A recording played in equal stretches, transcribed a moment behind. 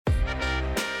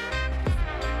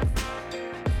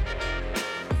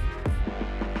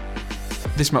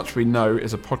This Much We Know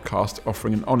is a podcast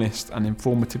offering an honest and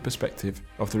informative perspective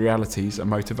of the realities and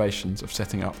motivations of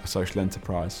setting up a social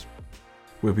enterprise.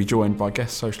 We'll be joined by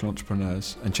guest social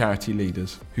entrepreneurs and charity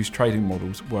leaders whose trading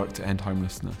models work to end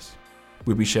homelessness.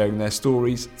 We'll be sharing their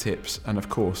stories, tips, and of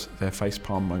course, their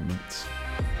facepalm moments.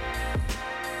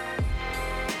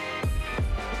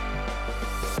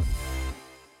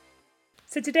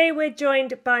 So today we're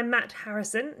joined by Matt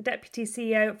Harrison, Deputy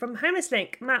CEO from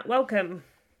HomelessLink. Matt, welcome.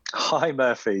 Hi,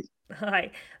 Murphy.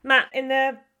 Hi. Matt, in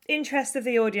the interest of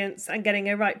the audience and getting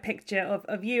a right picture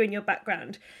of you and your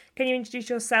background, can you introduce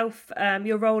yourself,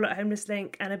 your role at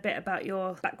HomelessLink, and a bit about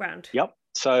your background? Yep.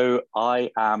 So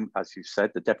I am, as you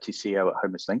said, the Deputy CEO at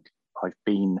HomelessLink. I've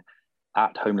been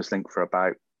at HomelessLink for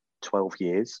about 12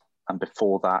 years. And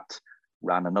before that,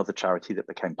 ran another charity that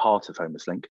became part of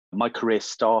HomelessLink. My career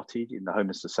started in the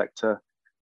homelessness sector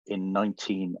in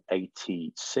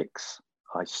 1986.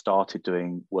 I started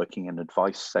working in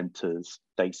advice centres,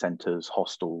 day centres,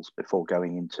 hostels, before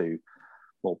going into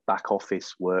more back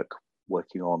office work,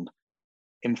 working on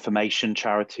information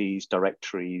charities,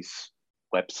 directories,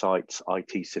 websites,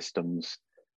 IT systems.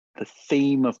 The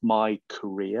theme of my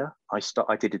career, I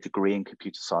did a degree in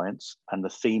computer science, and the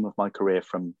theme of my career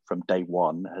from day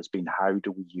one has been how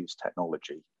do we use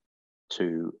technology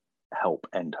to help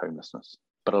end homelessness?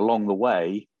 But along the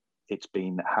way, it's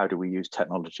been how do we use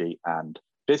technology and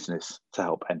business to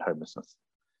help end homelessness?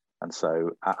 And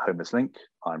so at HomelessLink,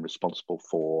 I'm responsible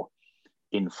for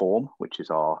Inform, which is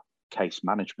our case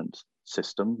management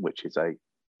system, which is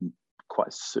quite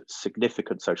a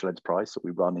significant social enterprise that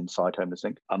we run inside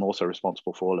HomelessLink. I'm also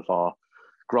responsible for all of our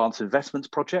grants and investments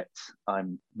projects.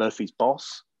 I'm Murphy's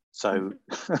boss. So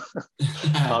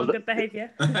good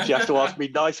behaviour. You have to ask me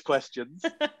nice questions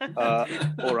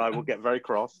or I will get very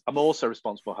cross. I'm also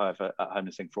responsible, however, at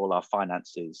HomelessLink for all our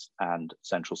finances and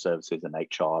central services and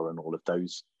HR and all of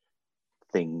those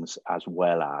things, as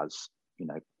well as,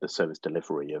 the service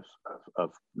delivery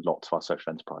of lots of our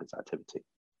social enterprise activity.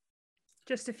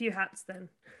 Just a few hats then.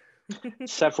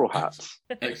 Several hats.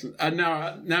 Excellent. And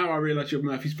now I realise you're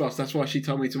Murphy's boss. That's why she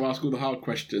told me to ask all the hard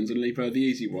questions and leave her the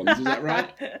easy ones. Is that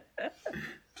right?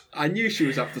 I knew she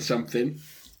was up to something.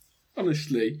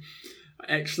 Honestly.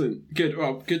 Excellent. Good.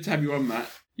 Well, good to have you on, Matt.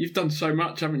 You've done so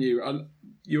much, haven't you?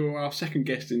 You're our second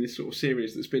guest in this sort of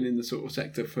series that's been in the sort of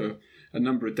sector for a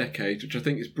number of decades, which I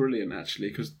think is brilliant, actually,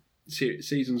 because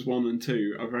seasons 1 and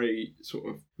 2 are very sort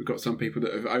of, we've got some people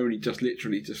that have only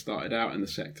literally just started out in the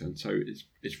sector, and so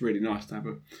it's really nice to have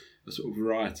a sort of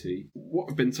variety. What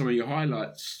have been some of your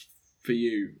highlights for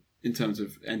you in terms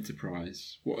of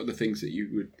enterprise? What are the things that you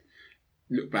would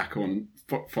look back on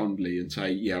fondly and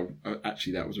say, yeah,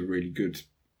 actually that was a really good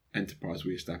enterprise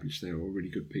we established there, or a really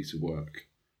good piece of work?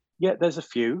 Yeah, there's a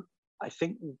few. I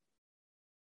think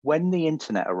when the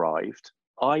internet arrived,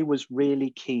 I was really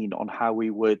keen on how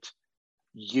we would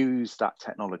use that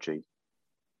technology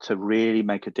to really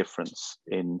make a difference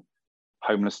in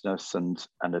homelessness and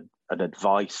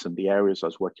advice and the areas I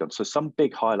was working on. So some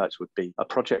big highlights would be a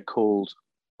project called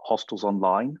Hostels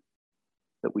Online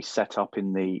that we set up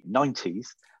in the 90s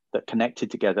that connected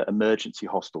together emergency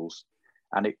hostels.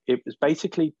 And it was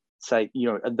basically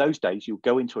in those days, you would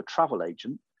go into a travel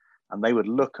agent and they would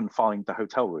look and find the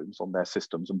hotel rooms on their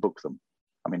systems and book them.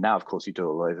 I mean, now, of course, you do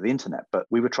it all over the internet, but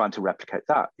we were trying to replicate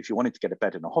that. If you wanted to get a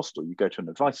bed in a hostel, you go to an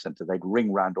advice centre, they'd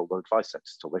ring round all the advice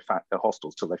centres till they found the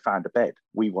hostels, till they found a bed.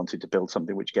 We wanted to build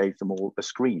something which gave them all a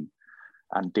screen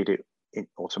and did it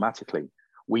automatically.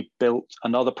 We built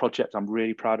another project I'm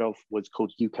really proud of, was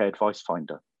called UK Advice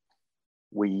Finder.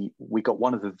 We got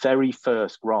one of the very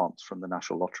first grants from the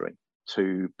National Lottery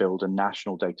to build a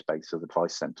national database of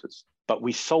advice centres, but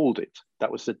we sold it.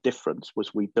 That was the difference,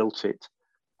 was we built it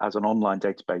as an online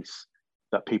database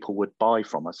that people would buy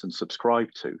from us and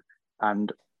subscribe to.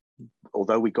 And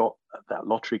although we got that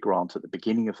lottery grant at the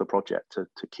beginning of the project to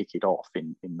kick it off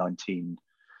in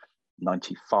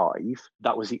 1995,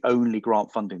 that was the only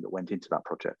grant funding that went into that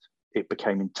project. It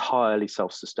became entirely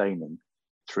self-sustaining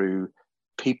through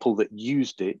people that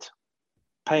used it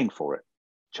paying for it.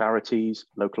 Charities,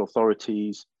 local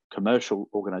authorities, commercial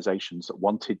organisations that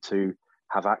wanted to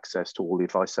have access to all the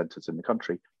advice centres in the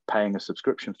country, paying a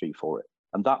subscription fee for it.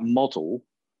 And that model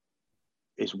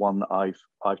is one that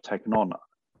I've taken on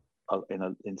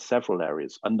in several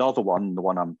areas. Another one, the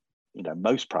one I'm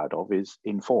most proud of, is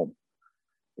Inform.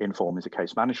 Inform is a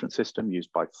case management system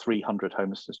used by 300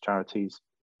 homelessness charities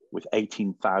with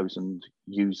 18,000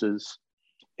 users.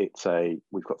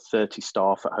 We've got 30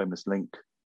 staff at HomelessLink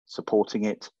supporting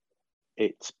it.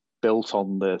 It's built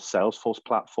on the Salesforce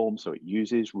platform, so it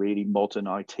uses really modern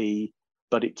IT.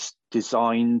 but it's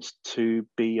designed to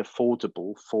be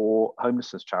affordable for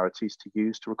homelessness charities to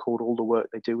use to record all the work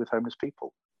they do with homeless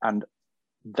people. And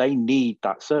they need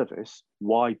that service.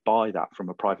 Why buy that from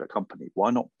a private company?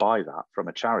 Why not buy that from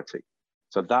a charity?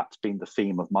 So that's been the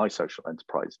theme of my social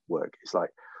enterprise work. It's like,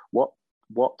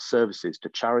 what services do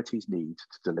charities need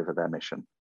to deliver their mission?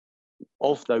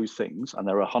 Of those things, and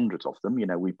there are hundreds of them,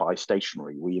 we buy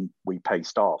stationery, we pay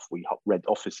staff, we rent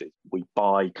offices, we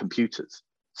buy computers.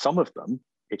 Some of them,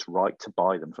 it's right to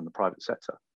buy them from the private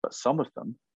sector, but some of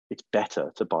them, it's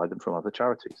better to buy them from other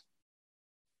charities.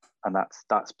 And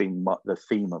that's been the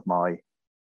theme of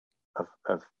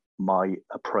my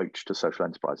approach to social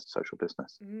enterprise and social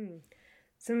business.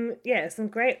 Some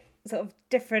great sort of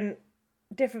different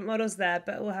models there,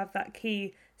 but we'll have that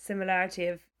key similarity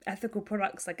of ethical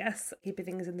products, I guess, keeping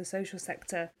things in the social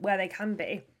sector where they can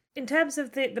be. In terms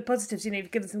of the positives,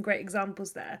 you've given some great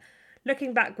examples there.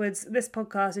 Looking backwards, this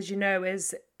podcast, as you know,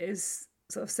 is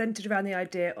sort of centered around the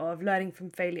idea of learning from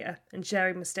failure and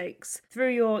sharing mistakes. Through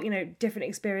your, different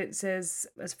experiences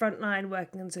as frontline,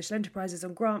 working on social enterprises,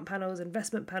 on grant panels,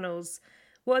 investment panels,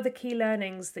 what are the key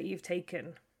learnings that you've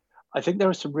taken? I think there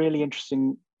are some really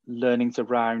interesting learnings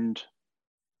around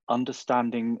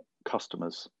understanding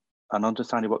customers and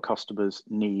understanding what customers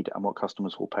need and what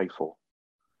customers will pay for.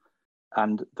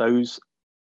 And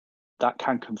that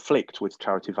can conflict with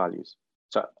charity values.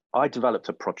 So I developed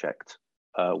a project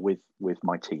with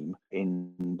my team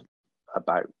in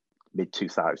about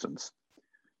mid-2000s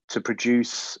to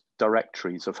produce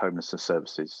directories of homelessness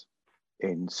services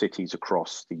in cities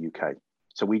across the UK.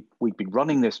 So we'd been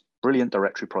running this brilliant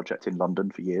directory project in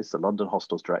London for years, the London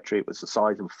Hostels Directory. It was the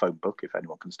size of a phone book, if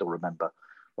anyone can still remember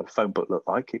what a phone book looked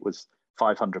like. It was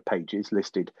 500 pages,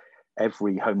 listed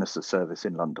every homelessness service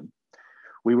in London.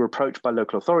 We were approached by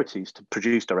local authorities to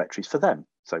produce directories for them.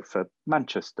 So for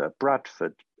Manchester,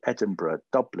 Bradford, Edinburgh,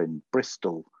 Dublin,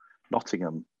 Bristol,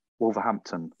 Nottingham,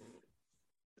 Wolverhampton,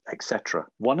 etc.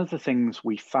 One of the things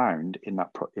we found in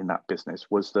that business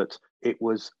was that it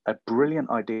was a brilliant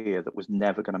idea that was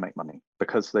never going to make money,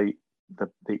 because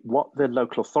what the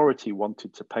local authority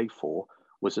wanted to pay for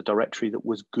was a directory that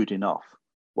was good enough.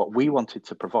 What we wanted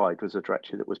to provide was a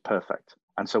directory that was perfect.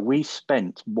 And so we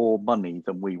spent more money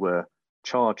than we were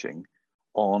charging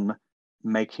on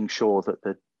making sure that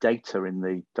the data in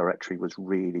the directory was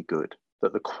really good,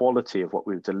 that the quality of what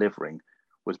we were delivering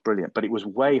was brilliant, but it was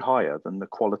way higher than the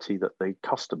quality that the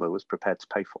customer was prepared to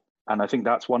pay for. And I think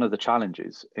that's one of the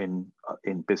challenges in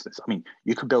business. I mean,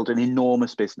 you can build an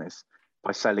enormous business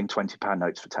by selling £20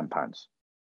 notes for £10.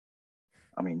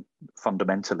 I mean,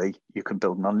 fundamentally, you can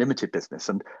build an unlimited business,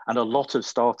 and a lot of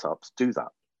startups do that.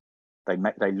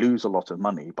 They lose a lot of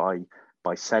money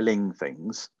by selling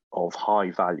things of high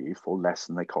value for less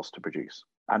than they cost to produce.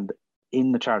 And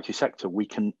in the charity sector, we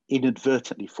can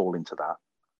inadvertently fall into that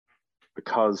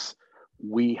because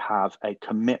we have a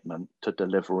commitment to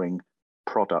delivering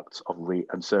products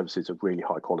and services of really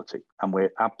high quality. And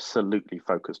we're absolutely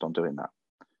focused on doing that.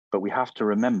 But we have to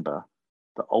remember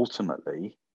that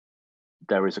ultimately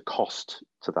there is a cost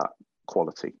to that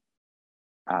quality,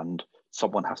 and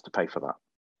someone has to pay for that.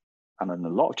 And in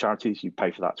a lot of charities, you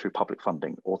pay for that through public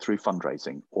funding or through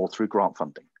fundraising or through grant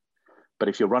funding. But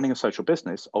if you're running a social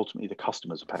business, ultimately the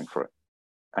customers are paying for it.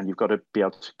 And you've got to be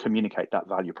able to communicate that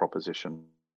value proposition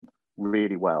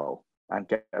really well and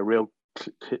get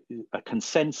a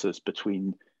consensus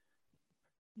between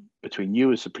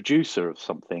you as a producer of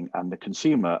something and the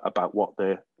consumer about what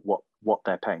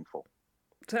they're paying for.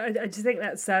 So I just think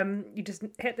that's you just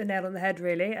hit the nail on the head,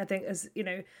 really. I think, as you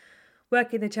know,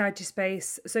 working in the charity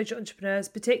space, social entrepreneurs,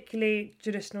 particularly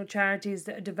traditional charities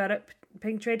that are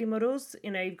developing trading models,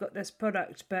 you've got this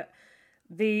product, but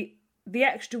the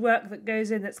extra work that goes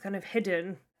in that's kind of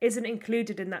hidden isn't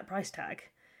included in that price tag,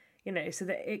 so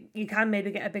that you can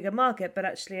maybe get a bigger market, but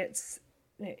actually it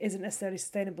isn't necessarily a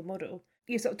sustainable model.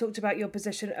 You sort of talked about your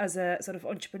position as a sort of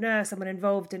entrepreneur, someone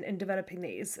involved in developing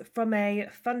these. From a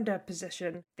funder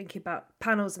position, thinking about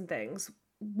panels and things,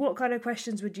 what kind of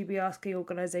questions would you be asking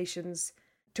organisations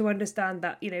to understand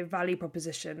that, value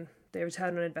proposition, the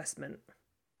return on investment?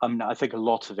 I think a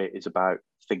lot of it is about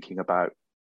thinking about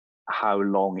how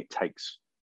long it takes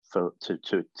to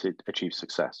achieve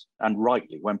success. And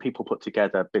rightly, when people put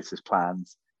together business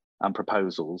plans and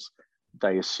proposals,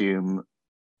 they assume,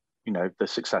 the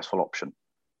successful option.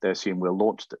 They assume we'll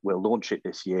launch it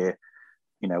this year.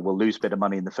 We'll lose a bit of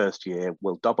money in the first year.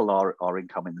 We'll double our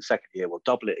income in the second year. We'll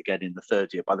double it again in the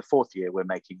third year. By the fourth year, we're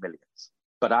making millions.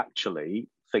 But actually,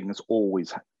 things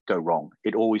always go wrong.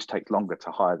 It always takes longer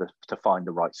to find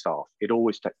the right staff. There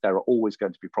are always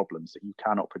going to be problems that you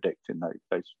cannot predict in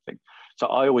those things. So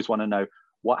I always want to know,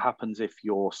 What happens if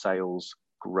your sales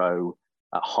grow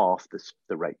at half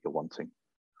the rate you're wanting?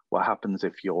 What happens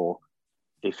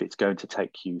if it's going to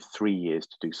take you 3 years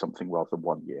to do something rather than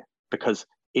 1 year? Because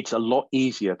it's a lot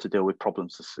easier to deal with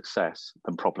problems of success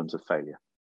than problems of failure.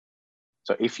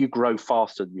 So if you grow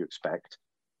faster than you expect,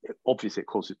 obviously it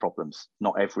causes problems.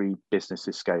 Not every business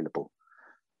is scalable.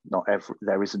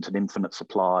 There isn't an infinite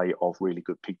supply of really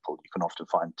good people. You can often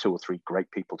find 2 or 3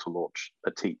 great people to launch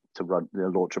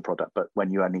a product. But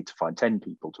when you need to find 10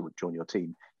 people to join your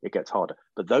team, it gets harder.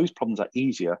 But those problems are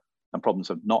easier than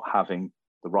problems of not having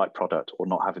the right product or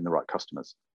not having the right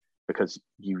customers, because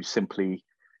you simply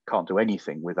can't do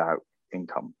anything without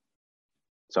income.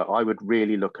 So I would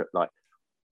really look at, like,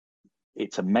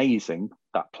 it's amazing,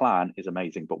 that plan is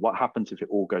amazing, but what happens if it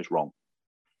all goes wrong?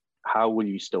 How will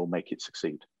you still make it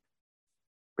succeed?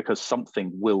 Because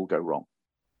something will go wrong.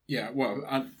 Yeah, well,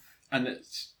 and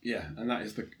that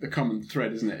is the common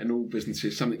thread, isn't it? In all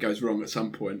businesses, something goes wrong at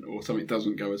some point, or something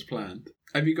doesn't go as planned.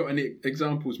 Have you got any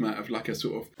examples, Matt, of like a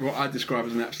sort of what I describe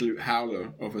as an absolute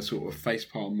howler of a sort of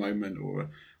facepalm moment, or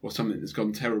something that's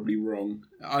gone terribly wrong,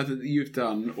 either that you've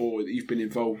done or that you've been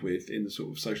involved with in the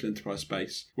sort of social enterprise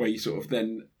space, where you sort of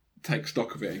then take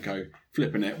stock of it and go,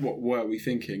 flipping it, what were we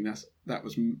thinking? That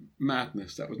was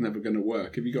madness. That was never going to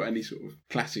work. Have you got any sort of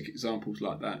classic examples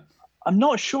like that? I'm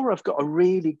not sure I've got a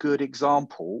really good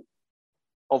example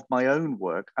of my own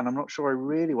work, and I'm not sure I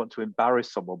really want to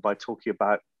embarrass someone by talking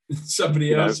about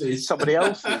somebody else's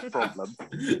problem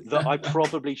that I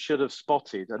probably should have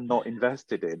spotted and not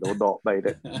invested in, or not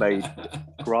made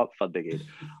grant funding in.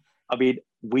 I mean,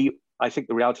 I think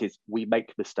the reality is we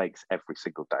make mistakes every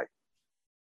single day,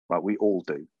 right? We all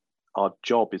do. Our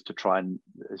job is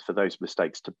for those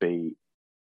mistakes to be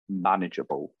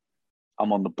manageable.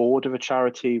 I'm on the board of a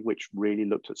charity which really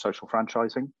looked at social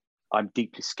franchising. I'm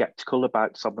deeply skeptical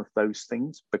about some of those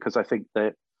things, because I think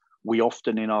that we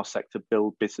often in our sector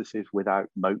build businesses without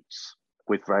moats,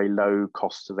 with very low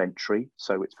costs of entry.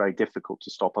 So it's very difficult to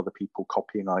stop other people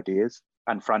copying ideas.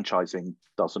 And franchising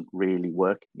doesn't really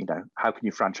work. You know, how can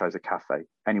you franchise a cafe?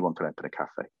 Anyone can open a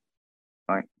cafe,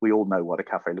 right? We all know what a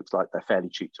cafe looks like. They're fairly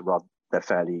cheap to run. They're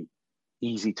fairly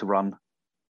easy to run.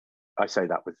 I say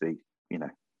that with the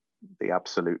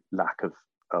absolute lack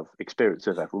of experience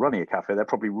of ever running a cafe. They're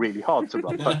probably really hard to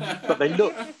run, but they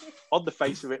look on the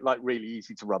face of it like really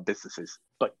easy to run businesses.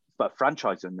 But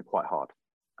franchising are quite hard,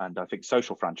 and I think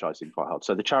social franchising quite hard.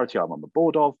 So the charity I'm on the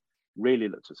board of really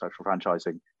looked at social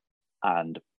franchising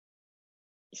and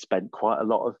spent quite a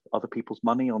lot of other people's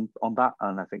money on that,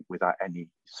 and I think without any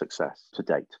success to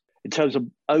date. In terms of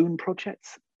own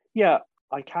projects, yeah,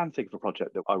 I can think of a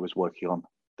project that I was working on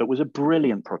that was a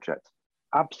brilliant project,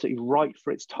 absolutely right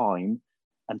for its time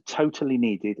and totally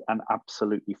needed, and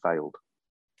absolutely failed.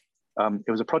 It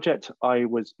was a project I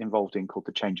was involved in called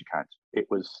the Change Account.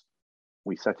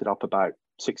 We set it up about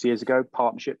 6 years ago,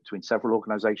 partnership between several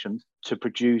organizations to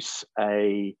produce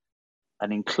an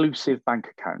inclusive bank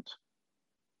account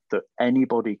that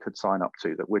anybody could sign up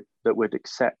to, that would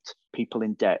accept people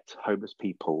in debt, homeless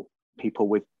people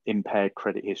with impaired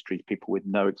credit histories, people with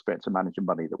no experience of managing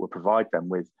money, that would provide them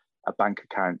with a bank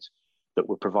account, that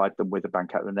would provide them with a bank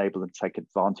account that enable them to take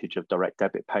advantage of direct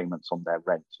debit payments on their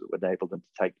rent, that would enable them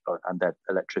to take and their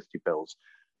electricity bills,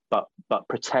 but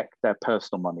protect their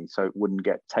personal money so it wouldn't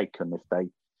get taken if they,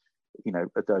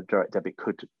 the direct debit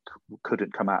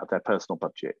couldn't come out of their personal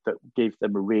budget. That gave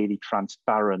them a really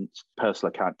transparent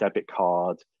personal account, debit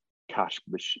card, cash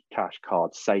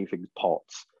card, savings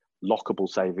pots, lockable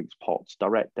savings pots,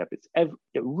 direct debits, a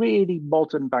really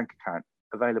modern bank account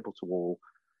available to all.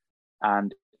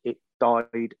 And it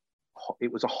died.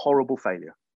 It was a horrible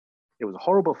failure. It was a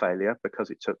horrible failure because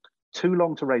it took too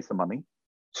long to raise the money,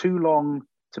 too long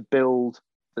to build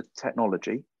the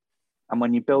technology. And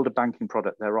when you build a banking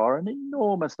product, there are an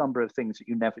enormous number of things that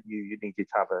you never knew you needed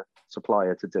to have a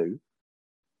supplier to do,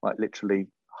 like literally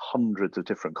hundreds of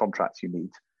different contracts you need.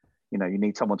 You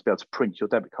need someone to be able to print your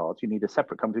debit cards. You need a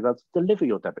separate company to be able to deliver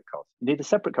your debit cards. You need a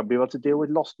separate company to be able to deal with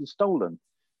lost and stolen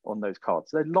on those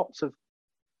cards. There are lots of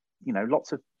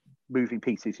moving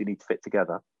pieces you need to fit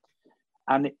together.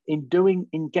 And in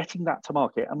getting that to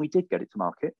market, and we did get it to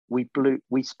market,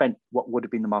 we spent what would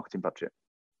have been the marketing budget.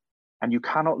 And you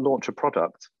cannot launch a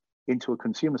product into a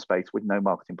consumer space with no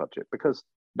marketing budget, because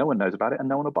no one knows about it and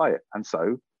no one will buy it. And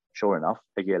so, sure enough,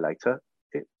 a year later,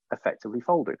 it effectively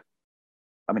folded.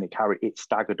 I mean, it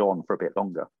staggered on for a bit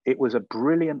longer. It was a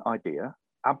brilliant idea,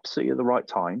 absolutely at the right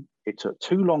time. It took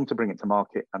too long to bring it to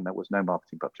market, and there was no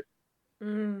marketing budget.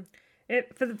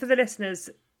 For the listeners,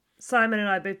 Simon and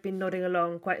I have both been nodding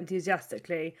along quite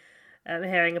enthusiastically,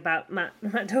 hearing about Matt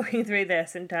talking through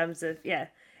this in terms of,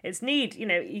 it's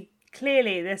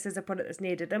clearly this is a product that's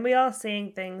needed. And we are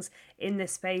seeing things in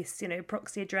this space,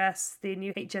 proxy address, the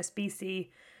new HSBC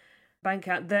bank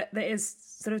account that is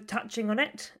sort of touching on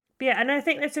it. But yeah, and I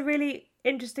think that's a really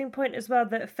interesting point as well,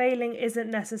 that failing isn't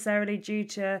necessarily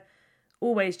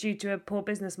always due to a poor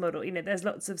business model. There's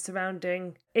lots of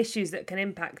surrounding issues that can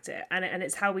impact it, and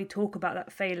it's how we talk about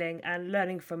that failing and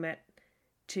learning from it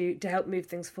to help move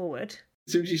things forward.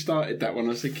 As soon as you started that one, I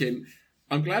was thinking,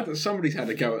 I'm glad that somebody's had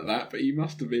a go at that, but you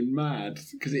must have been mad,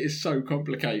 because it is so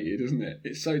complicated, isn't it?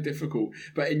 It's so difficult.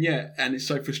 And it's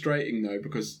so frustrating though,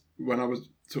 because when I was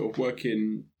sort of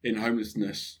working in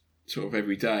homelessness sort of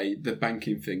every day, the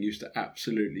banking thing used to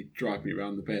absolutely drive me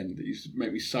around the bend. It used to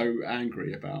make me so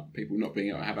angry about people not being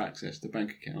able to have access to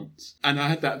bank accounts. And I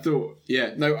had that thought,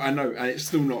 I know, and it's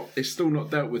still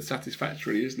not dealt with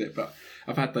satisfactorily, isn't it? But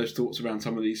I've had those thoughts around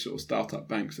some of these sort of startup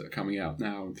banks that are coming out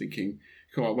now, and thinking,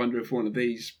 I wonder if one of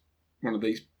these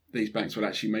banks would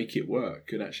actually make it work,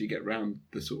 could actually get around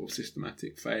the sort of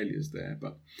systematic failures there.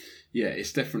 But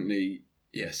it's definitely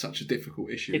such a difficult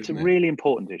issue. It's a really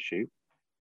important issue.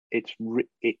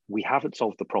 We haven't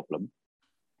solved the problem.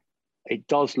 It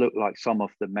does look like some of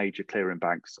the major clearing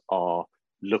banks are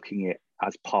looking at it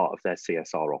as part of their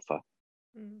CSR offer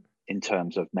in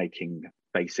terms of making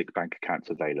basic bank accounts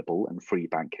available and free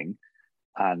banking.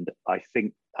 And I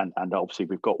think, and obviously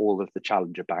we've got all of the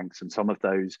challenger banks, and some of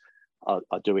those are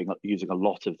using a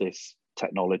lot of this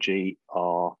technology.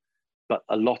 But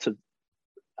a lot of,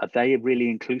 are they really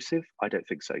inclusive? I don't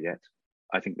think so yet.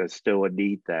 I think there's still a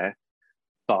need there.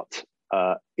 But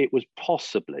it was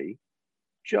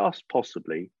just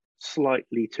possibly,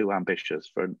 slightly too ambitious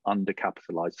for an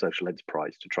undercapitalized social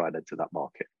enterprise to try and enter that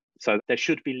market. So there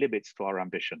should be limits to our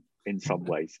ambition in some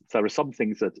ways. There are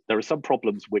some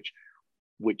problems which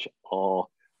are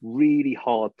really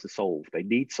hard to solve. They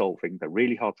need solving. They're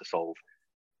really hard to solve.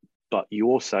 But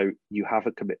you have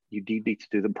a commit. You do need to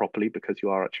do them properly, because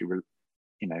you are actually,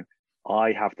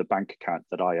 I have the bank account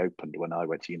that I opened when I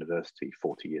went to university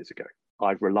 40 years ago.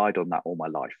 I've relied on that all my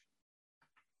life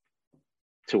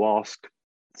to ask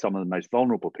some of the most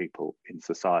vulnerable people in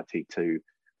society to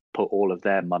put all of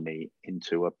their money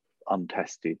into a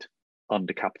untested,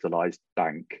 undercapitalized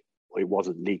bank. It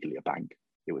wasn't legally a bank.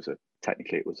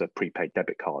 Technically it was a prepaid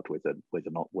debit card with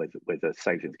a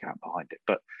savings account behind it.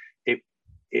 But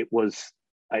it was.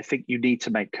 I think you need to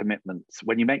make commitments.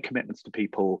 When you make commitments to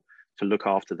people to look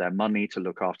after their money, to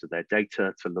look after their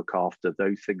data, to look after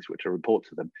those things which are important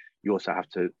to them, you also have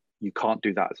to. You can't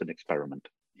do that as an experiment.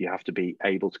 You have to be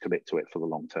able to commit to it for the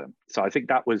long term. So I think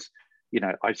that was,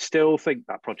 I still think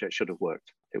that project should have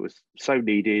worked. It was so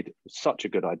needed, it was such a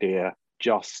good idea,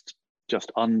 just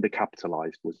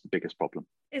undercapitalized was the biggest problem.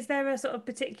 Is there a sort of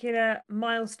particular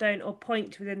milestone or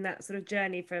point within that sort of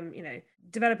journey from,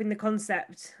 developing the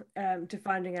concept to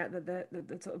finding out that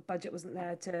the sort of budget wasn't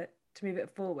there to move it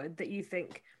forward, that you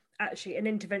think actually an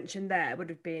intervention there would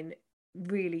have been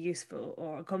really useful,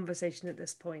 or a conversation at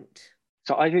this point?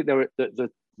 So I think there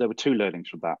were two learnings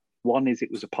from that. One is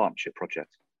it was a partnership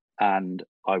project, and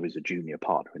I was a junior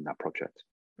partner in that project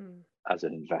as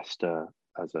an investor,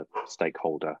 as a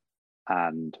stakeholder.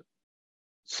 And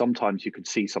sometimes you can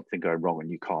see something going wrong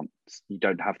and you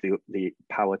don't have the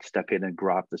power to step in and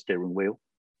grab the steering wheel.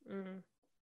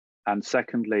 And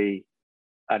secondly,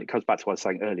 and it comes back to what I was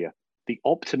saying earlier, the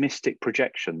optimistic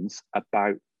projections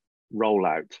about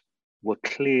rollout were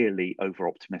clearly over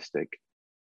optimistic.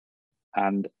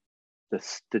 And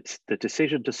the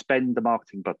decision to spend the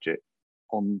marketing budget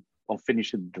on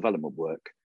finishing the development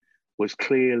work was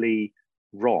clearly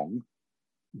wrong,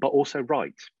 but also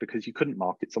right, because you couldn't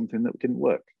market something that didn't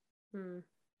work.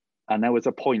 And there was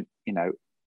a point,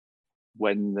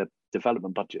 when the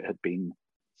development budget had been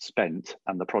spent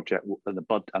and the project and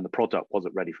the product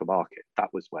wasn't ready for market. That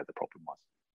was where the problem was.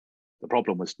 The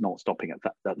problem was not stopping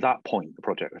at that point. The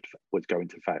project was going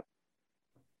to fail.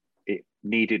 It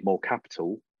needed more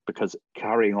capital, because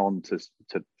carrying on to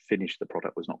finish the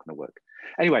product was not going to work.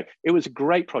 Anyway, it was a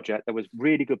great project. There was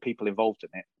really good people involved in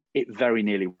it. It very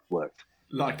nearly worked.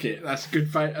 Like it. That's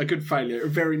a good failure. It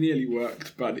very nearly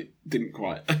worked, but it didn't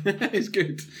quite. It's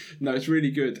good. No, it's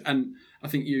really good. And I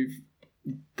think you've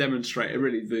demonstrated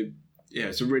really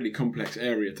it's a really complex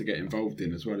area to get involved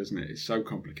in as well, isn't it? It's so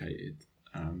complicated.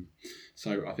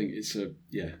 So I think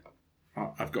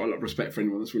I've got a lot of respect for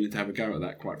anyone that's willing to have a go at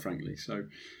that, quite frankly. So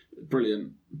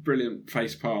brilliant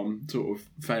facepalm sort of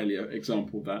failure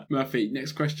example of that. Murphy,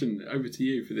 next question, over to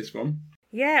you for this one.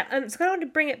 Yeah, so I kind of want to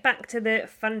bring it back to the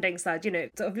funding side,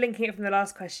 sort of linking it from the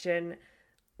last question.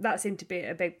 That seemed to be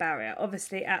a big barrier.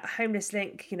 Obviously, at Homeless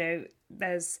Link,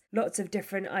 there's lots of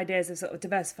different ideas of sort of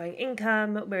diversifying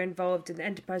income. We're involved in the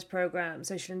enterprise program,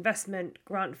 social investment,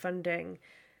 grant funding.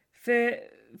 For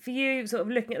you, sort of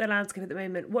looking at the landscape at the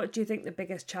moment, what do you think the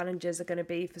biggest challenges are going to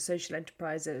be for social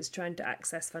enterprises trying to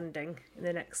access funding in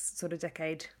the next sort of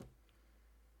decade?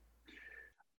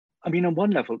 I mean, on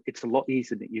one level, it's a lot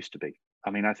easier than it used to be.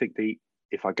 I mean, I think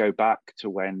if I go back to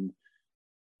when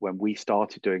we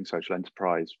started doing social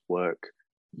enterprise work,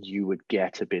 you would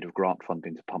get a bit of grant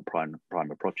funding to pump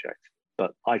prime a project.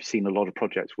 But I've seen a lot of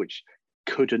projects which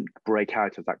couldn't break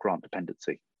out of that grant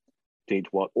dependency, did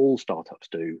what all startups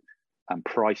do and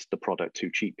priced the product too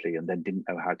cheaply and then didn't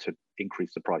know how to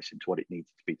increase the price into what it needed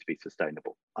to be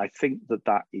sustainable. I think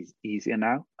that is easier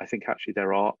now. I think actually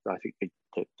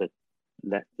the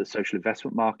social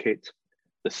investment market,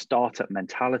 the startup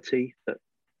mentality that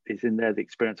is in there, the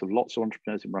experience of lots of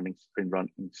entrepreneurs in running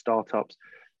startups,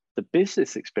 the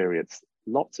business experience.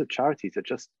 Lots of charities are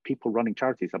just people running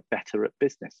charities are better at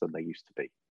business than they used to be.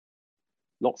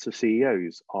 Lots of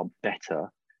CEOs are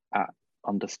better at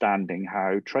understanding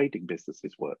how trading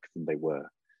businesses work than they were.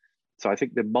 So I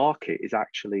think the market is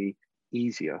actually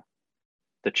easier.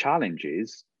 The challenge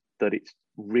is that it's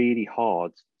really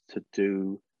hard to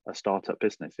do a startup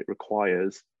business. It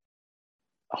requires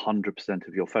 100%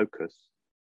 of your focus.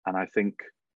 And I think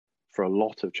for a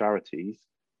lot of charities,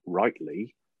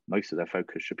 rightly, most of their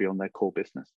focus should be on their core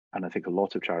business. And I think a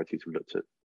lot of charities have looked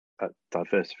at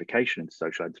diversification into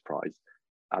social enterprise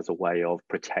as a way of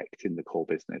protecting the core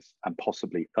business and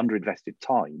possibly underinvested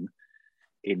time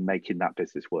in making that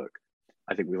business work.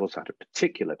 I think we've also had a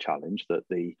particular challenge that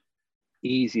the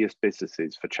easiest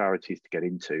businesses for charities to get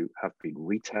into have been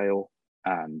retail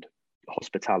and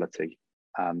hospitality.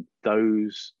 And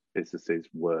those businesses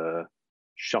were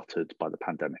shuttered by the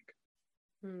pandemic.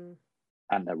 And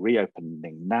they're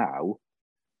reopening now,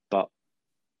 but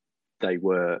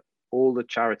all the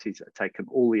charities that have taken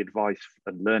all the advice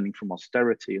and learning from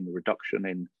austerity and the reduction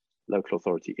in local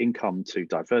authority income to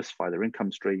diversify their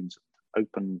income streams,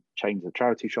 open chains of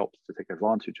charity shops to take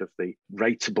advantage of the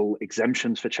rateable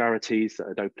exemptions for charities that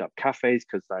had opened up cafes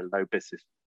because they're low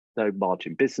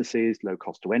margin businesses, low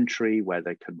cost to entry, where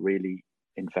they can really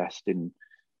invest in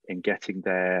getting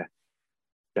their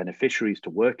beneficiaries to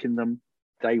work in them.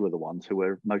 They were the ones who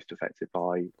were most affected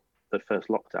by the first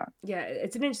lockdown. Yeah,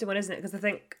 it's an interesting one, isn't it? Because I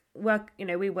think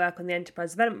we work on the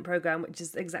Enterprise Development Programme, which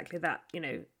is exactly that,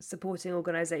 supporting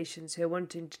organisations who are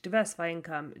wanting to diversify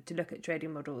income to look at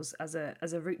trading models as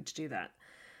a route to do that.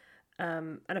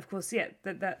 And of course,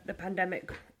 the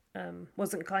pandemic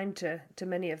wasn't kind to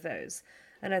many of those.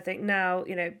 And I think now,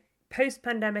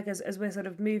 post-pandemic, as we're sort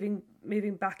of moving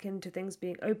back into things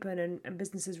being open and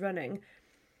businesses running,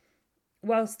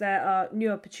 whilst there are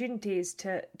new opportunities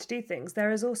to do things,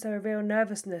 there is also a real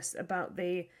nervousness about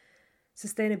the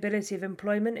sustainability of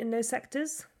employment in those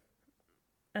sectors.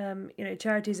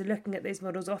 Charities are looking at these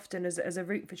models often as a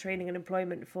route for training and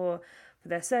employment for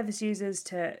their service users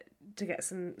to get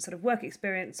some sort of work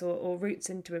experience or routes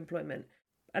into employment.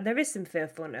 And there is some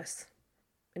fearfulness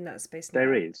in that space now.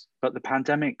 There is, but the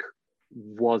pandemic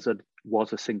was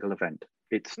a single event.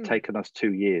 It's taken us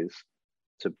 2 years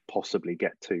to possibly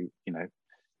get to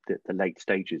the late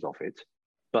stages of it,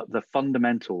 but the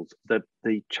fundamentals,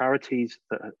 the charities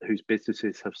whose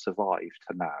businesses have survived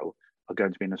to now are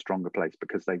going to be in a stronger place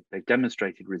because they've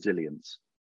demonstrated resilience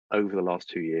over the last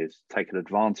 2 years, taken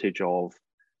advantage of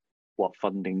what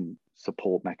funding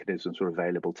support mechanisms were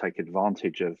available, take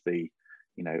advantage of the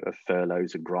of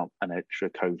furloughs and grant and extra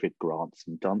COVID grants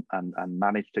and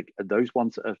managed to those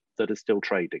ones that are still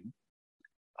trading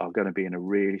are going to be in a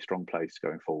really strong place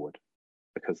going forward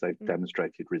because they've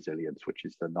demonstrated resilience, which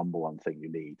is the number one thing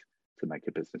you need to make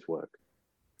a business work.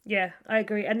 Yeah, I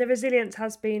agree. And the resilience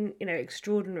has been,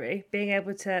 extraordinary. Being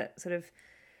able to sort of,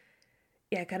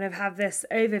 kind of have this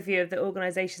overview of the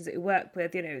organisations that we work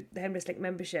with, the Homeless Link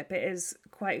membership, it is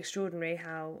quite extraordinary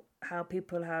how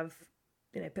people have,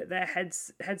 put their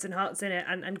heads and hearts in it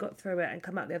and got through it and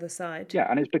come out the other side. Yeah,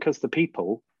 and it's because the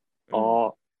people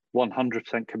are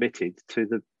 100% committed to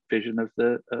the vision of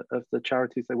the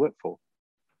charities they work for,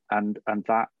 and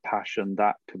that passion,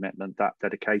 that commitment, that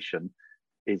dedication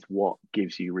is what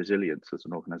gives you resilience as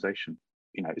an organisation.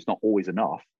 It's not always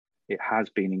enough. It has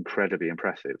been incredibly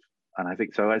impressive, and I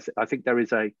think so. I think there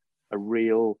is a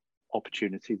real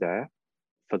opportunity there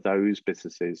for those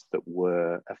businesses that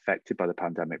were affected by the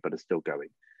pandemic but are still going.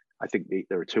 I think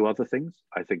there are two other things.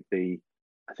 I think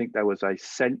there was a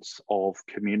sense of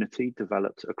community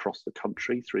developed across the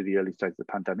country through the early stage of the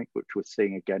pandemic, which we're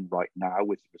seeing again right now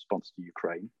with the response to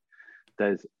Ukraine.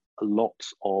 There's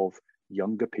lots of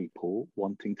younger people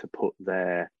wanting to put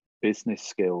their business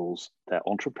skills, their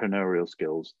entrepreneurial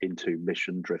skills into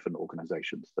mission-driven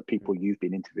organizations. The people you've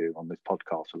been interviewing on this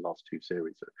podcast for the last 2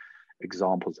 series are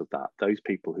examples of that. Those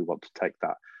people who want to take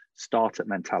that startup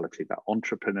mentality, that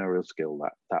entrepreneurial skill,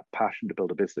 that passion to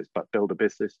build a business, but build a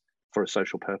business for a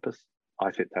social purpose.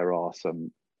 I think there are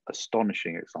some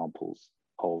astonishing examples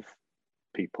of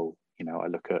people. I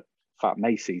look at Fat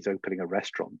Macy's opening a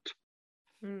restaurant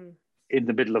in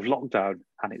the middle of lockdown,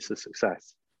 and it's a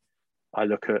success. I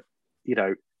look at,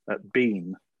 at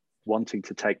Beam wanting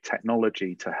to take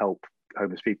technology to help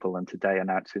homeless people, and today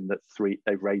announcing that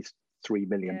they've raised £3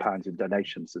 million in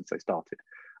donations since they started.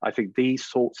 I think these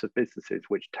sorts of businesses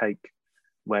which take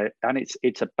and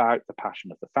it's about the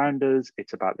passion of the founders,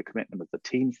 it's about the commitment of the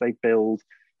teams they build,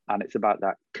 and it's about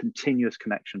that continuous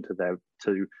connection to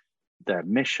their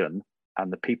mission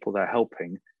and the people they're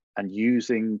helping, and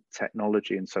using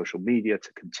technology and social media to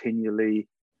continually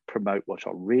promote what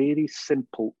are really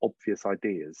simple, obvious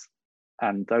ideas.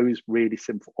 And those really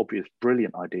simple, obvious,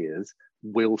 brilliant ideas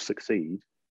will succeed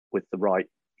with the right,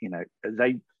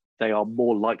 they are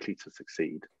more likely to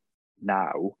succeed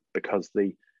now because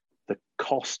the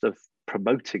cost of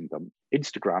promoting them,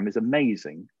 Instagram is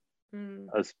amazing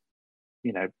as,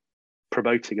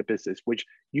 promoting a business, which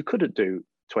you couldn't do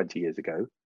 20 years ago.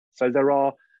 So there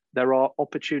are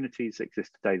opportunities that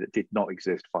exist today that did not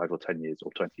exist 5 or 10 years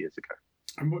or 20 years ago.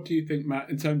 And what do you think, Matt,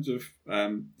 in terms of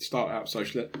start-out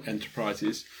social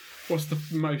enterprises, what's the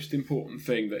most important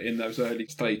thing that in those early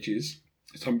stages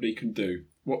somebody can do?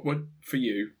 What for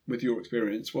you, with your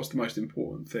experience, what's the most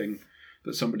important thing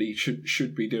that somebody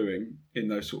should be doing in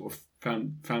those sort of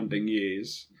founding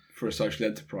years for a social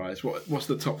enterprise? What's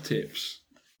the top tips?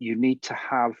 You need to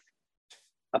have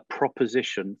a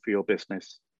proposition for your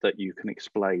business that you can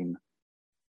explain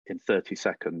in 30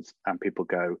 seconds and people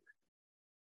go,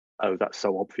 oh, that's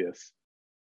so obvious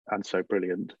and so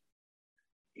brilliant.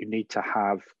 You need to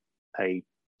have a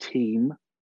team,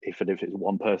 even if it's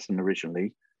one person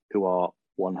originally, who are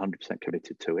 100%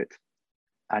 committed to it.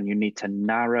 And you need to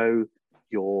narrow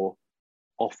your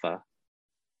offer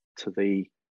to the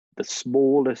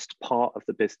smallest part of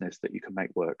the business that you can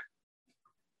make work.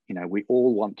 We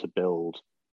all want to build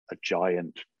a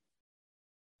giant.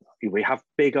 People have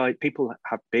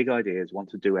big ideas, want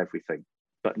to do everything,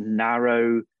 but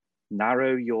narrow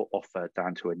your offer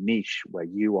down to a niche where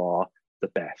you are the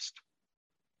best,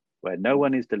 where no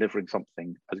one is delivering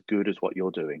something as good as what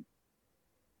you're doing,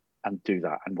 and do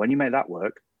that. And when you make that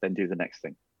work, then do the next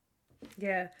thing.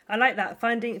 Yeah, I like that.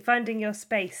 Finding your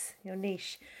space, your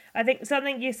niche. I think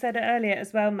something you said earlier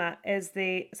as well, Matt, is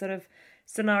the sort of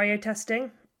scenario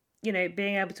testing.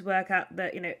 Being able to work out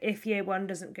that, if year 1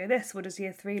 doesn't go this, what does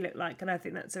year 3 look like? And I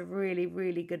think that's a really,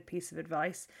 really good piece of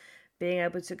advice. Being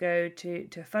able to go to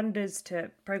funders,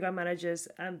 to program managers,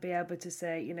 and be able to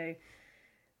say,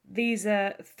 these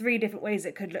are 3 different ways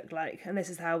it could look like, and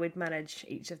this is how we'd manage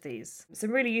each of these.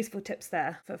 Some really useful tips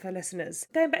there for listeners.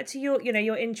 Going back to your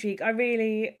intrigue, I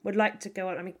really would like to go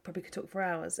on. I mean, probably could talk for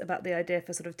hours about the idea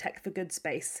for sort of tech for good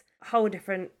space. Whole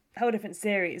different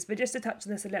series, but just to touch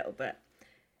on this a little bit.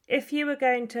 If you were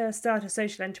going to start a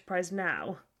social enterprise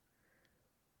now,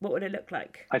 what would it look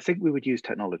like? I think we would use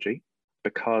technology,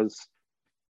 because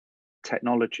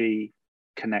technology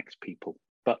connects people,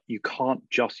 but you can't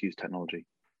just use technology.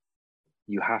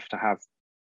 You have to have,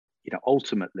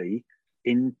 ultimately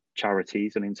in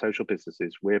charities and in social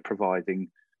businesses, we're providing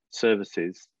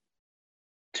services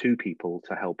to people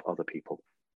to help other people.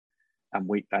 And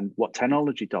what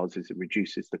technology does is it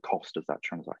reduces the cost of that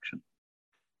transaction.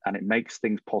 And it makes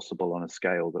things possible on a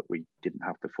scale that we didn't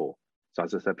have before. So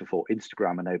as I said before,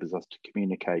 Instagram enables us to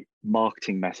communicate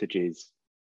marketing messages,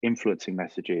 influencing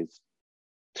messages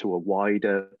to a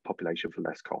wider population for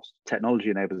less cost.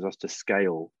 Technology enables us to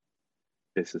scale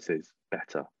businesses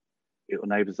better. It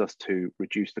enables us to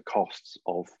reduce the costs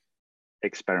of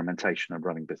experimentation and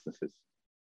running businesses.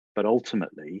 But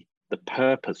ultimately, the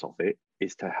purpose of it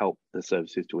is to help the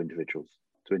services to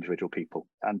individual people.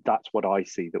 And that's what I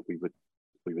see that we would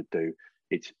do.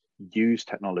 It's use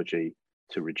technology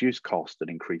to reduce cost and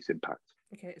increase impact.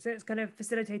 Okay, so it's kind of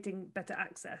facilitating better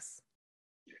access.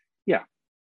 Yeah.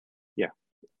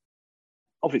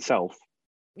 Of itself,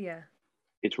 yeah,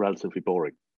 it's relatively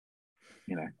boring.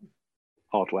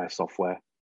 Hardware, software,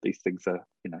 these things are,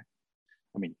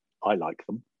 I mean, I like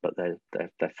them, but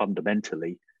they're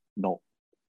fundamentally not.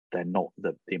 They're not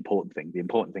the important thing. The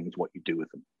important thing is what you do with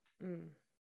them.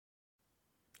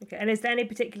 Okay, and is there any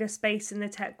particular space in the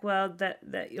tech world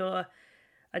that you're,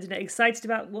 excited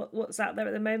about what's out there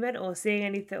at the moment, or seeing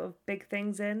any sort of big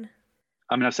things in?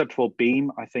 I mean, I've said before,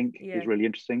 Beam, I think, is really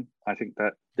interesting. I think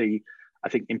that I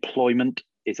think employment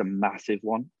is a massive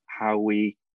one. how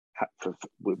we,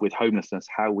 with homelessness,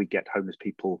 how we get homeless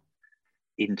people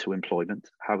into employment,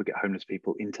 how we get homeless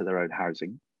people into their own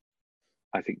housing.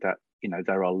 I think that,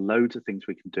 there are loads of things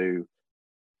we can do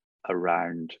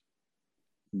around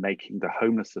making the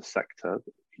homelessness sector,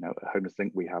 at Homeless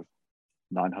Link, we have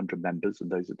 900 members,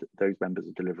 and those members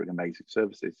are delivering amazing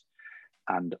services.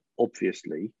 And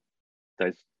obviously,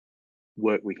 there's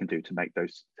work we can do to make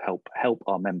those help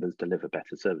our members deliver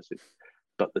better services.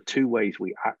 But the two ways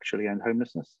we actually end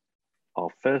homelessness are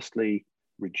firstly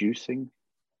preventing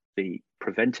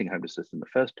homelessness in the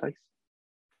first place,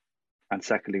 and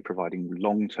secondly, providing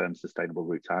long-term sustainable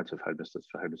routes out of homelessness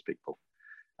for homeless people.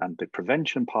 And the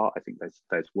prevention part, I think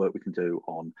there's work we can do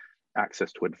on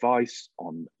access to advice,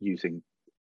 on using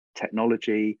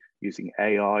technology, using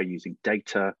AI, using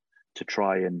data to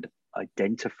try and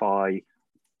identify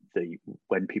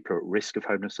when people are at risk of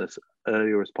homelessness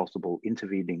earlier as possible,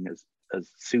 intervening as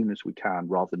soon as we can,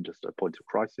 rather than just at a point of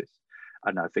crisis.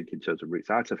 And I think in terms of routes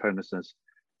out of homelessness,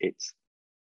 it's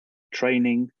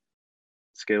training,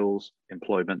 skills,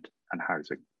 employment, and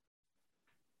housing.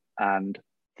 And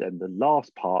then the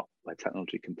last part where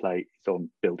technology can play is on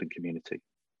building community.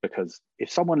 Because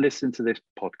if someone listening to this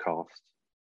podcast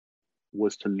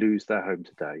was to lose their home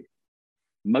today,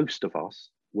 most of us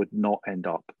would not end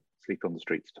up sleeping on the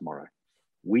streets tomorrow.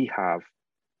 We have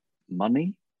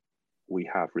money, we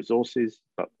have resources,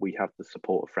 but we have the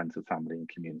support of friends and family and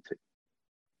community.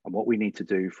 And what we need to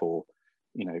do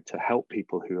to help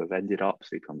people who have ended up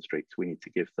sleeping on the streets, we need to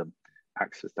give them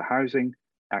access to housing,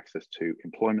 access to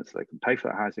employment so they can pay for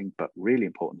that housing, but really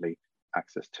importantly,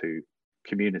 access to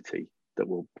community that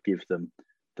will give them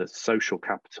the social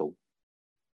capital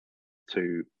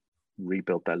to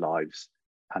rebuild their lives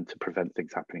and to prevent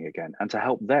things happening again, and to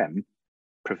help them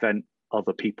prevent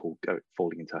other people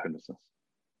falling into homelessness.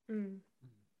 Mm.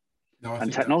 No,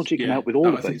 and technology can help with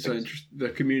all of those things. The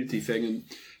community thing and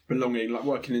belonging, like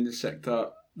working in this sector,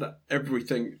 that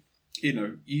everything,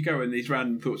 you go in these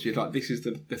random thoughts, you're like, this is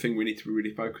the thing we need to be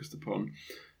really focused upon.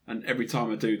 And every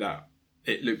time I do that,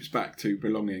 it loops back to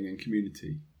belonging and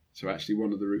community. So actually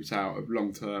one of the routes out of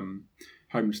long-term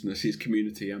homelessness is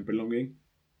community and belonging.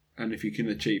 And if you can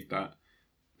achieve that,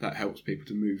 that helps people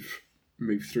to move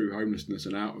through homelessness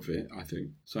and out of it, I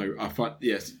think. So I find,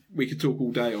 yes, we could talk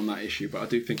all day on that issue, but I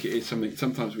do think it is something,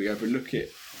 sometimes we overlook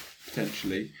it,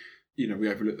 potentially. We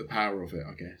overlook the power of it,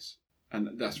 I guess.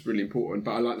 And that's really important.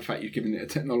 But I like the fact you've given it a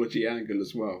technology angle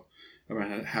as well,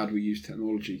 around how do we use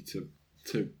technology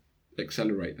to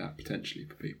accelerate that potentially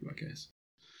for people, I guess.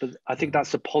 But I think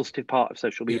that's a positive part of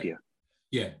social media.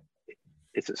 Yeah.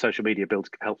 It's that social media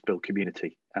helps build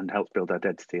community and helps build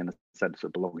identity and a sense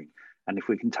of belonging. And if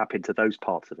we can tap into those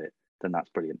parts of it, then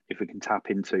that's brilliant. If we can tap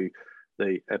into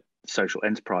the social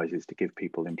enterprises to give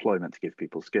people employment, to give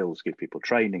people skills, give people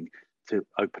training, to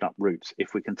open up routes,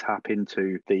 if we can tap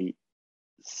into the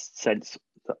sense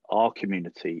that our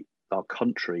community, our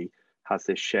country has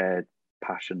this shared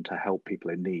passion to help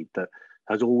people in need that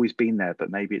has always been there, but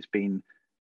maybe it's been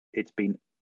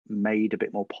made a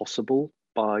bit more possible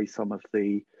by some of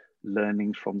the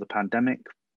learnings from the pandemic.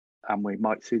 And we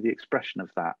might see the expression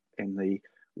of that in the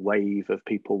wave of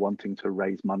people wanting to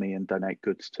raise money and donate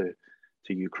goods to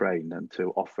Ukraine and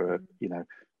to offer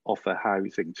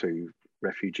housing to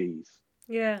refugees.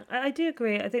 Yeah, I do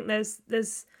agree. I think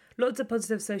there's lots of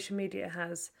positive social media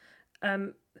has.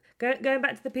 Going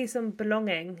back to the piece on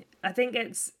belonging, I think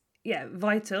it's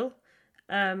vital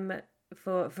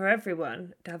for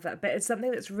everyone to have that, but it's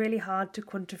something that's really hard to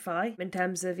quantify in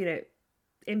terms of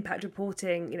impact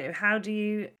reporting. How do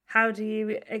you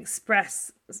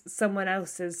express someone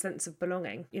else's sense of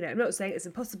belonging? I'm not saying it's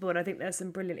impossible, and I think there's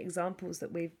some brilliant examples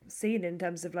that we've seen in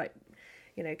terms of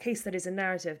case studies and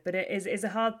narrative, but it's a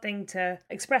hard thing to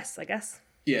express, I guess.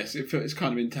 Yes, it's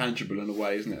kind of intangible in a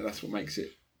way, isn't it? That's what makes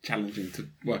it challenging to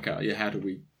work out. How do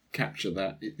we capture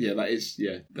that?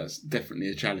 That's definitely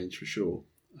a challenge for sure.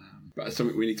 But it's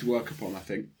something we need to work upon, I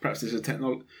think. Perhaps there's a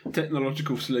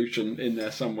technological solution in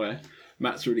there somewhere.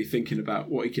 Matt's really thinking about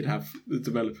what he could have the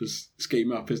developers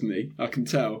scheme up, isn't he? I can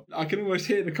tell. I can almost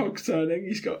hear the cogs turning.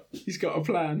 He's got a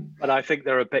plan. But I think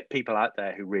there are people out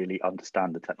there who really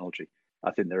understand the technology.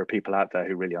 I think there are people out there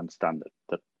who really understand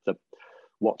the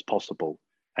what's possible.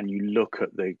 And you look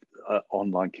at the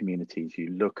online communities,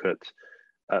 you look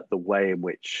at the way in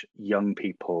which young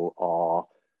people are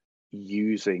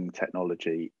using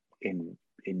technology in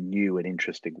new and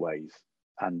interesting ways,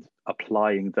 and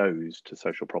applying those to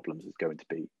social problems is going to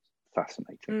be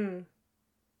fascinating.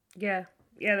 Yeah.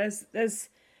 There's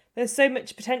so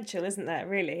much potential, isn't there?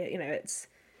 Really,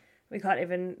 we can't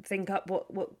even think up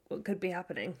what could be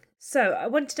happening. So I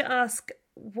wanted to ask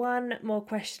one more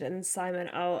question, and Simon,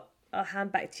 I'll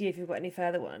hand back to you if you've got any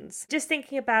further ones. Just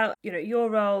thinking about, your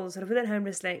role sort of within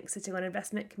Homeless Link, sitting on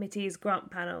investment committees,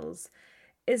 grant panels,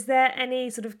 is there any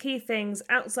sort of key things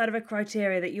outside of a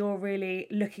criteria that you're really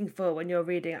looking for when you're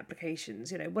reading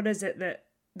applications? What is it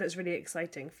that's really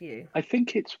exciting for you? I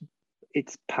think it's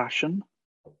passion.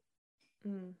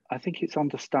 I think it's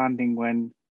understanding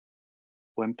when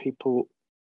people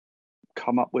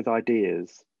come up with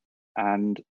ideas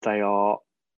and they are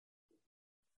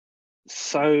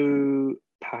so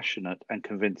passionate and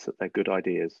convinced that they're good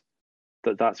ideas,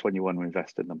 that's when you want to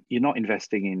invest in them. You're not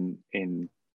investing in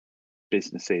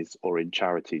businesses or in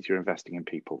charities, you're investing in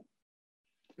people.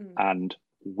 And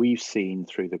we've seen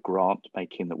through the grant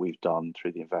making that we've done,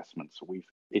 through the investments,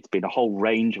 it's been a whole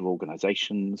range of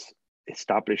organizations,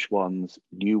 established ones,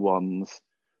 new ones,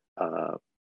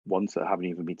 ones that haven't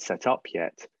even been set up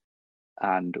yet.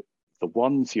 And the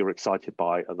ones you're excited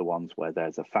by are the ones where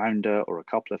there's a founder or a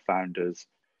couple of founders,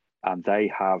 and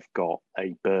they have got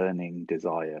a burning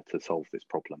desire to solve this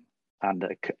problem, and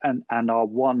are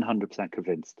 100%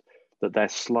 convinced that their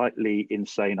slightly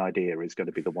insane idea is going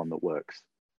to be the one that works.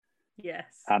 Yes.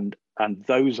 And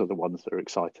those are the ones that are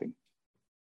exciting.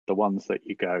 The ones that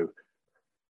you go,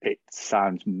 it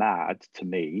sounds mad to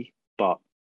me, but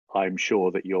I'm sure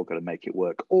that you're going to make it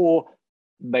work, or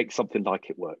make something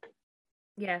like it work.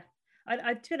 Yeah. To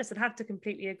be honest, I'd have to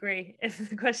completely agree if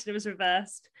the question was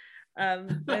reversed.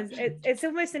 It's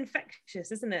almost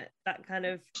infectious, isn't it? That kind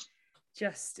of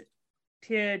just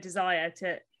pure desire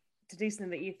to do something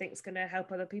that you think is going to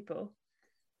help other people.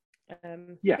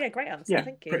 Great answer. Yeah,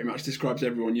 thank you. Pretty much describes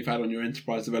everyone you've had on your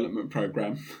enterprise development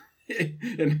program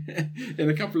in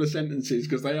a couple of sentences,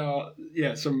 because they are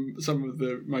some of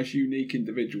the most unique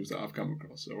individuals that I've come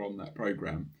across are on that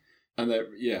program, and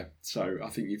so I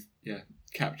think you've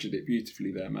captured it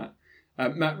beautifully there, Matt.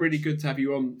 Matt, really good to have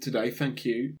you on today. Thank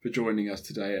you for joining us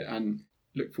today, and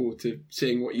look forward to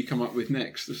seeing what you come up with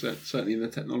next, certainly in the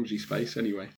technology space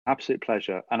anyway. Absolute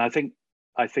pleasure. And I think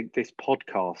this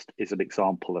podcast is an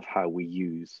example of how we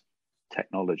use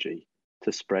technology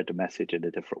to spread a message in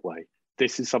a different way.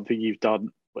 This is something you've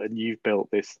done, and you've built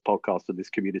this podcast and this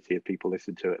community of people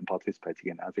listening to it and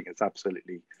participating in it. I think it's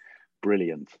absolutely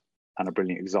brilliant, and a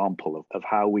brilliant example of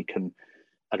how we can,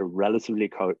 at a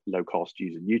relatively low cost,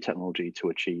 use a new technology to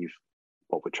achieve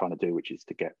what we're trying to do, which is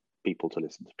to get people to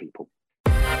listen to people.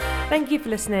 Thank you for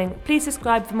listening. Please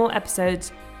subscribe for more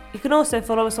episodes. You can also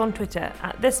follow us on Twitter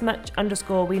at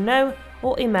thismuch_we know,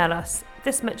 or email us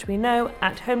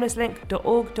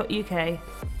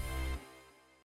thismuchweknow@homelesslink.org.uk.